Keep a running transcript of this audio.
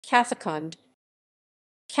Kathikund.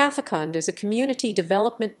 Kathikund is a community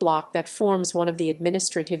development block that forms one of the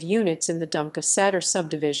administrative units in the Dumka Sadar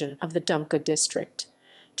subdivision of the Dumka district,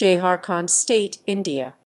 Jharkhand state,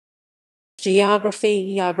 India.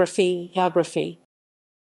 Geography.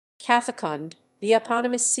 Kathikund, the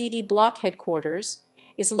eponymous CD block headquarters,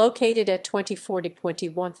 is located at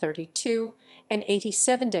 24-2132 and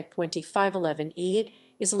 87-2511 E. It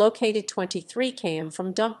is located 23 km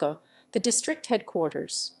from Dumka, the district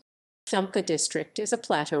headquarters. Dumka district is a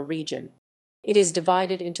plateau region. It is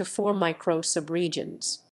divided into 4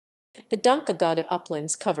 micro-subregions. The Dumka Gada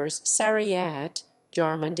uplands covers Sariyat,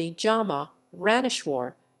 Jarmandi, Jama,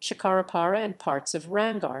 Raneshwar, Shikarapara and parts of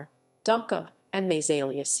Rangar, Dumka, and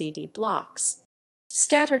Mazalia CD blocks.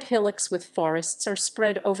 Scattered hillocks with forests are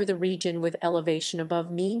spread over the region with elevation above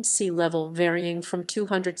mean sea level varying from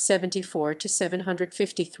 274 to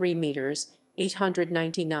 753 meters,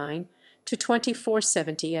 899 to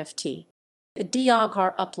 2470 ft. The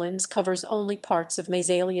Diaghar uplands covers only parts of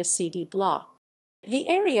Mazalia CD block. The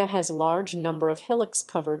area has a large number of hillocks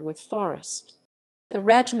covered with forest. The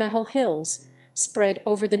Rajmahal Hills, spread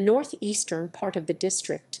over the northeastern part of the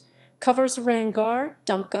district, covers Rangar,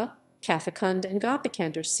 Dumka, Kathikund, and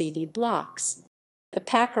Gopikander CD blocks. The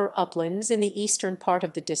Pakar uplands in the eastern part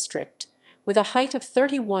of the district, with a height of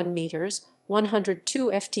 31 meters, 102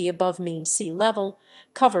 ft above mean sea level,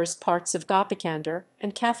 covers parts of Gopikander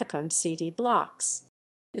and Kathikund CD blocks.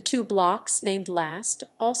 The 2 blocks named last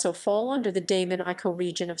also fall under the Daman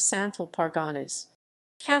ecoregion of Santhal Parganas.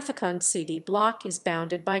 Kathikund CD block is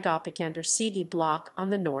bounded by Gopikander CD block on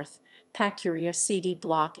the north, Pakuria CD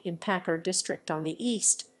block in Pakar district on the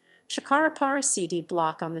east, Shikarapara CD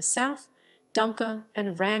block on the south, Dumka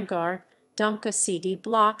and Rangar Dumka CD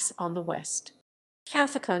blocks on the west.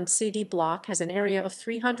 Kathikund CD block has an area of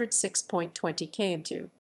 306.20 km2.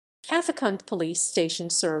 Kathikund police station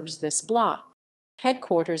serves this block.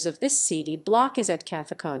 Headquarters of this CD block is at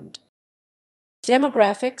Kathikund.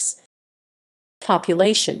 Demographics.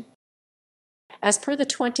 Population. As per the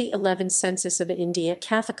 2011 census of India,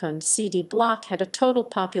 Kathikund CD block had a total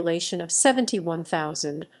population of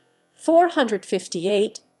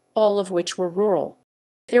 71,458, all of which were rural.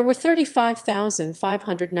 There were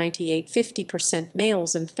 35,598 50%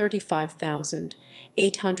 males and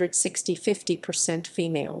 35,860 50%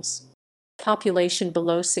 females. Population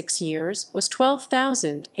below 6 years was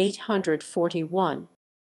 12,841.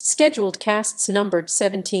 Scheduled castes numbered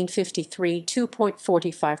 1753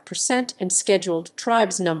 2.45% and scheduled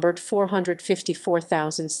tribes numbered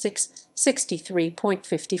 454,663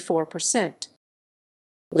 63.54%.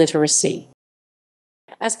 Literacy.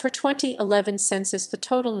 As per 2011 census, the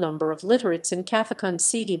total number of literates in Kathikund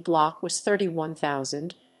CD block was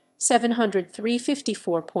 31,703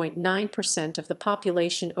 54.9% of the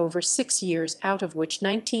population over 6 years, out of which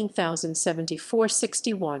 19,074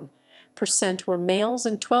 61% were males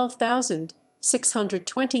and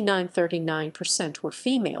 12,629 39% were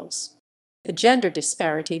females. The gender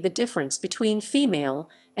disparity, the difference between female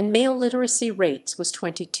and male literacy rates, was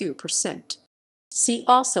 22%. See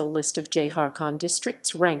also list of Jharkhand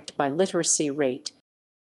districts ranked by literacy rate.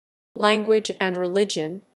 Language and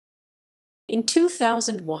religion. In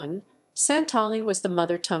 2001, Santali was the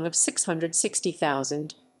mother tongue of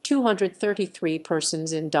 660,233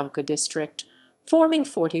 persons in Dumka district, forming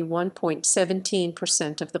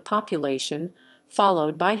 41.17% of the population,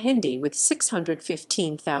 followed by Hindi with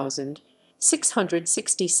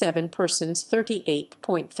 615,667 persons,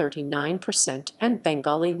 38.39%, and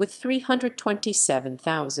Bengali with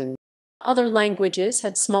 327,000. Other languages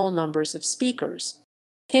had small numbers of speakers.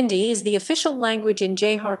 Hindi is the official language in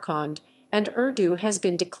Jharkhand, and Urdu has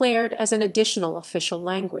been declared as an additional official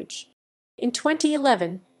language. In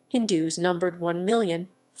 2011, Hindus numbered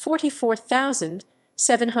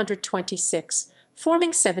 1,044,726,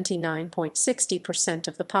 forming 79.60%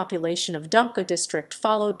 of the population of Dumka district,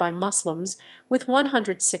 followed by Muslims with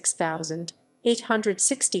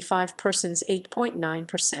 106,865 persons,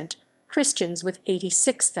 8.9%, Christians with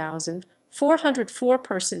 86,404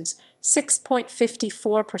 persons,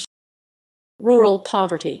 6.54%. Rural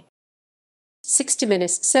poverty.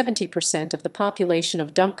 60–70% of the population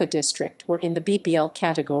of Dumka district were in the BPL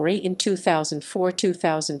category in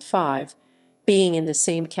 2004-2005, being in the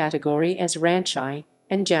same category as Ranchi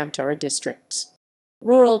and Jamtara districts.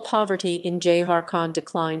 Rural poverty in Jharkhand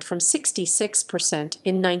declined from 66%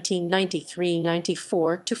 in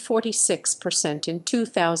 1993-94 to 46% in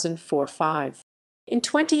 2004-05. In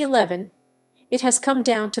 2011, it has come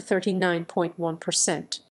down to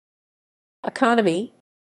 39.1%. Economy.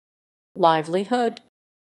 Livelihood.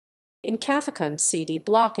 In Kathikund CD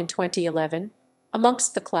block in 2011,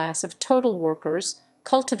 amongst the class of total workers,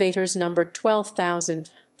 cultivators numbered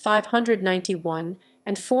 12,591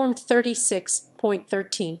 and formed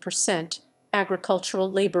 36.13%.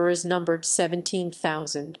 Agricultural laborers numbered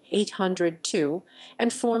 17,802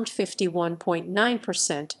 and formed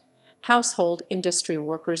 51.9%. Household industry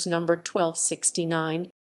workers numbered 1269.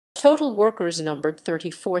 Total workers numbered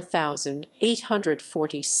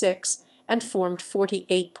 34,846 and formed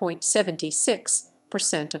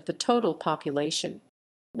 48.76% of the total population.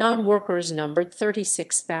 Non-workers numbered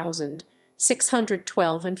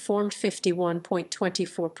 36,612 and formed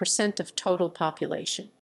 51.24% of total population.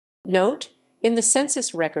 Note: in the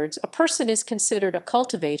census records, a person is considered a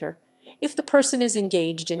cultivator if the person is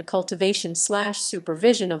engaged in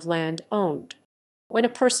cultivation/supervision of land owned. When a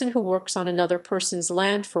person who works on another person's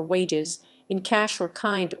land for wages, in cash or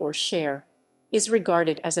kind or share, is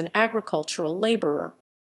regarded as an agricultural laborer.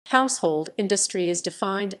 Household industry is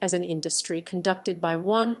defined as an industry conducted by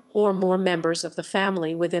one or more members of the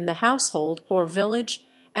family within the household or village,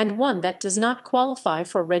 and one that does not qualify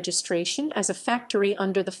for registration as a factory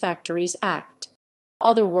under the Factories Act.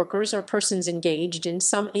 Other workers are persons engaged in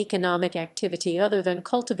some economic activity other than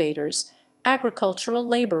cultivators, agricultural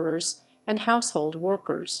laborers, and household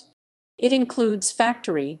workers. It includes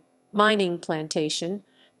factory, mining, plantation,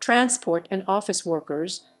 transport and office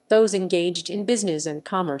workers, those engaged in business and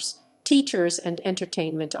commerce, teachers and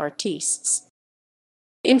entertainment artistes.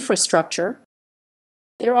 Infrastructure.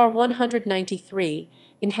 There are 193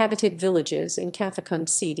 inhabited villages in Kathikund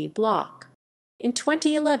city block. In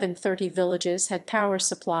 2011, 30 villages had power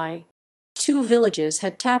supply. 2 villages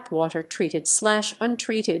had tap water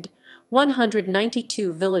treated/untreated.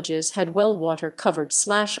 192 villages had well water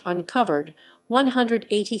covered/uncovered.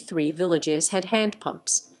 183 villages had hand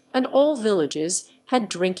pumps, and all villages had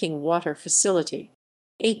drinking water facility.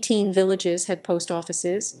 18 villages had post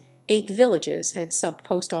offices. 8 villages had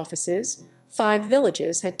sub-post offices. 5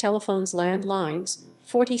 villages had telephones, landlines.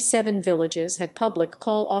 47 villages had public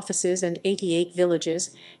call offices, and 88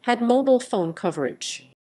 villages had mobile phone coverage.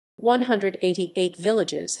 188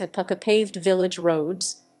 villages had paved village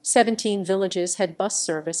roads. 17 villages had bus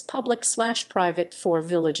service, public/private. 4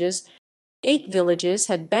 villages. 8 villages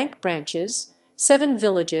had bank branches. 7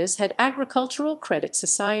 villages had agricultural credit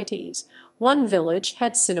societies. 1 village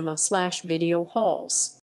had cinema/video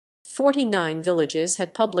halls. 49 villages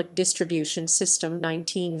had public distribution system.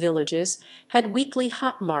 19 villages had weekly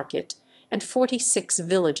hot market, and 46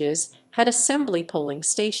 villages had assembly polling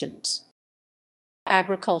stations.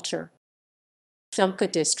 Agriculture.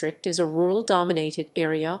 Dumka district is a rural-dominated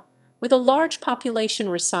area with a large population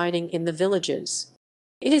residing in the villages.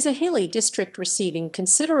 It is a hilly district receiving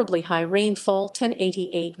considerably high rainfall,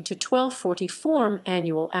 1088 to 1244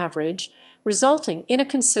 annual average, resulting in a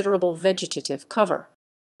considerable vegetative cover.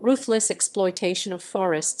 Ruthless exploitation of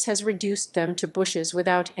forests has reduced them to bushes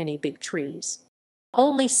without any big trees.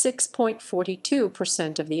 Only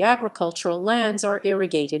 6.42% of the agricultural lands are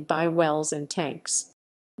irrigated by wells and tanks.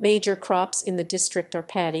 Major crops in the district are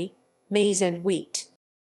paddy, maize, and wheat.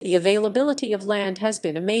 The availability of land has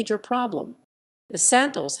been a major problem. The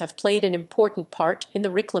Santals have played an important part in the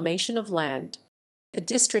reclamation of land. The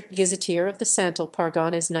district gazetteer of the Santal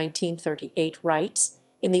Parganas 1938 writes,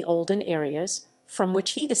 in the olden areas, from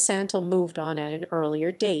which he the Santal moved on at an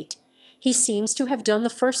earlier date, he seems to have done the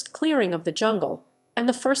first clearing of the jungle and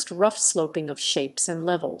the first rough sloping of shapes and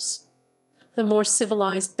levels. The more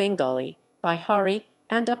civilized Bengali, Bihari,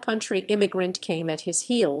 and a country immigrant came at his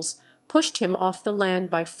heels, pushed him off the land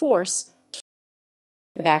by force.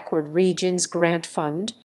 Backward Regions Grant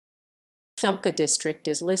Fund. Dumka district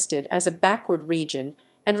is listed as a backward region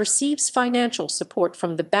and receives financial support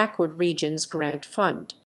from the Backward Regions Grant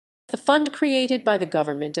Fund. The fund created by the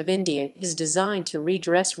Government of India is designed to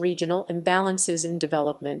redress regional imbalances in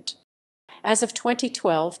development. As of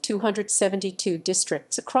 2012, 272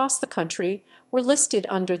 districts across the country were listed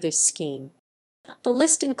under this scheme. The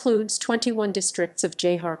list includes 21 districts of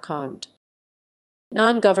Jharkhand.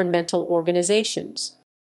 Non-governmental organizations.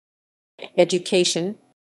 Education.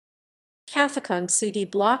 Kathikund city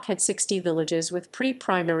block had 60 villages with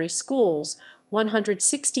pre-primary schools,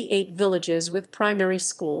 168 villages with primary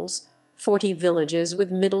schools, 40 villages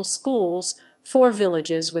with middle schools, 4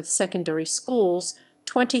 villages with secondary schools,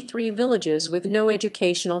 23 villages with no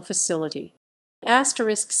educational facility.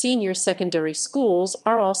 Asterisk senior secondary schools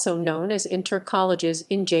are also known as inter-colleges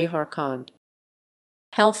in Jharkhand.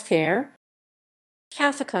 Healthcare.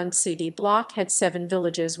 Kathikund city block had 7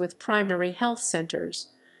 villages with primary health centers,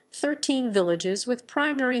 13 villages with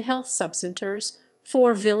primary health subcenters,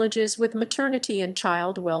 4 villages with maternity and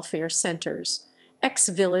child welfare centers, X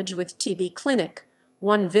village with TB clinic,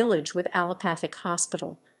 1 village with allopathic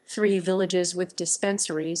hospital, 3 villages with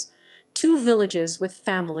dispensaries, 2 villages with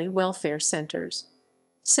family welfare centers,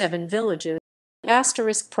 7 villages,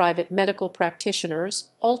 private medical practitioners,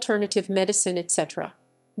 alternative medicine, etc.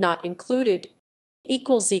 Not included,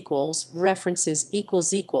 references,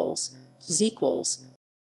 equals,